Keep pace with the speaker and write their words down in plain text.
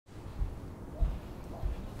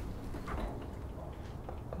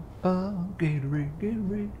Gatorade,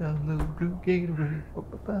 Gatorade, I love blue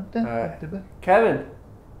Gatorade. Kevin.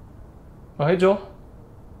 Oh, hey, Joel.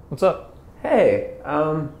 What's up? Hey,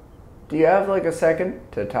 do you have like a second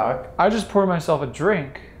to talk? I just poured myself a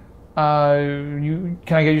drink. Can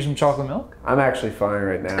I get you some chocolate milk? I'm actually fine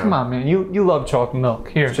right now. Come on, man. You love chocolate milk.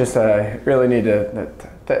 Here. It's just I really need to.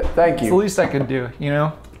 Thank It's the you. least I could do, you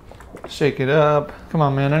know? Shake it up. Come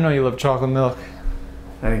on, man. I know you love chocolate milk.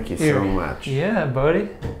 Thank you Here. so much. Yeah, buddy.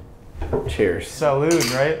 Cheers.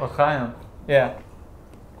 Salud, right? L'chaim. Yeah.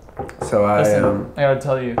 So Listen, I gotta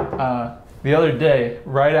tell you, the other day,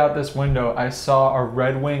 right out this window, I saw a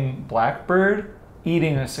red-winged blackbird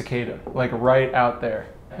eating a cicada, like right out there.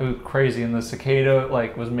 It was crazy, and the cicada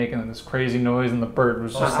like was making this crazy noise, and the bird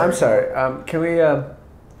was just. I'm sorry. Can we?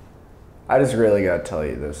 I just really gotta tell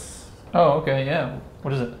you this. Oh, okay, yeah.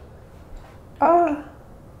 What is it? How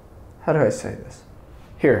do I say this?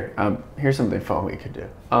 Here, here's something fun we could do.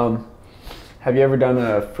 Have you ever done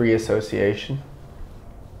a free association?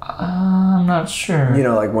 I'm not sure. You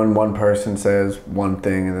know, like when one person says one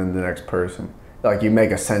thing and then the next person, like you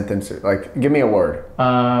make a sentence. Like, give me a word.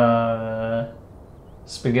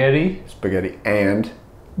 Spaghetti, Spaghetti and.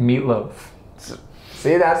 meatloaf.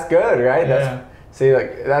 See, that's good, right? Yeah. See,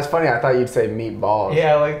 like that's funny. I thought you'd say meatballs.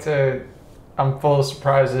 Yeah, I like to. I'm full of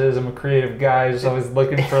surprises. I'm a creative guy. Just always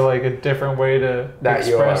looking for like a different way to That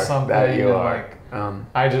you express are. something. That you and, are. Like,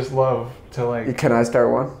 I just love to like. Can I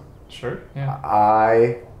start one? Sure. Yeah.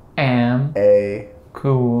 I Am a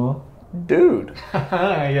cool. dude.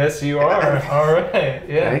 Yes, you are. All right.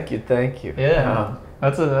 Yeah. Thank you. Thank you. Yeah.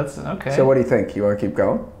 That's okay. So what do you think? You want to keep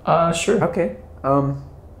going? Sure. Okay.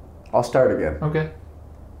 I'll start again. Okay.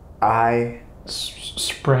 I.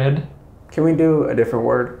 Spread. Can we do a different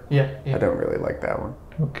word? Yeah. I don't really like that one.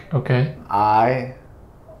 Okay. I.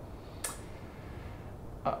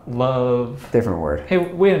 Love. Different word. Hey,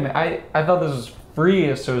 wait a minute. I thought this was free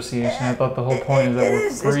association. I thought the whole point is that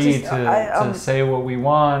we're free to say what we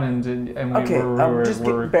want and Okay.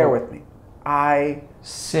 we're Bear with me. I.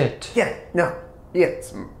 sit. Yeah. No.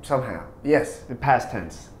 Yes. Somehow. Yes. The past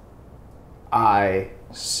tense. I.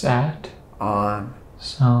 Sat. On.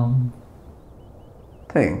 Some.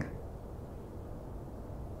 Thing.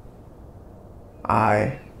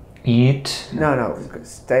 I. Eat. No.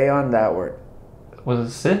 Stay on that word. Was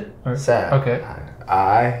it sit? Or? Sat. Okay.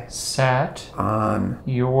 I. Sat. On.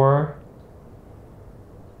 Your.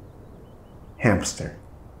 Hamster.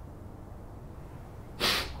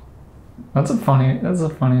 That's a funny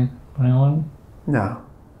one. No.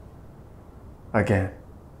 Again.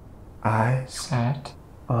 I. Sat.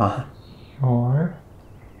 On. Your.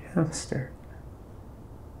 Hamster.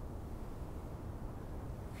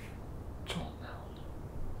 Joel, no.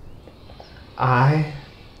 I.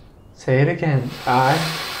 Say it again. I.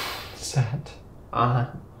 Sat.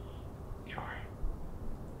 On. Your.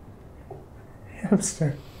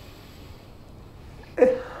 Hamster.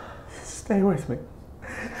 Stay with me.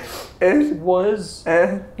 It Was.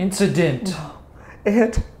 and Incident.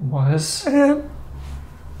 it Was. and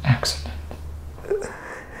Accident.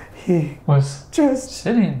 he Was. just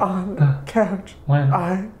Sitting. on the couch. When.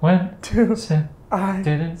 I Went. to Sit. I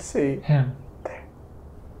Didn't. see Him.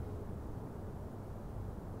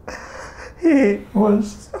 he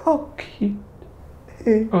Was. so Cute.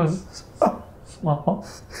 he Was. Small.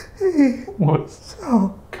 he Was.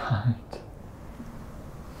 so Kind.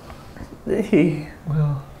 he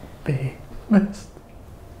Will. be. Missed.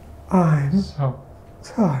 I'm So.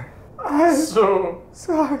 sorry. I'm So.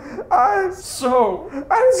 sorry. I'm So. so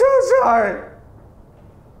sorry.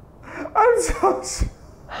 I'm so sorry.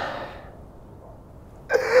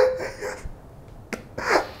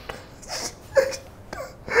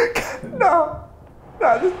 No,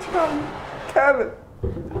 not this time. Kevin.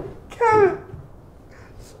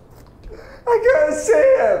 I couldn't see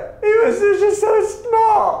him. He was just so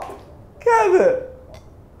small. Kevin.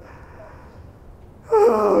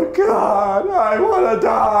 Oh God, I want to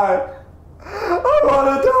die.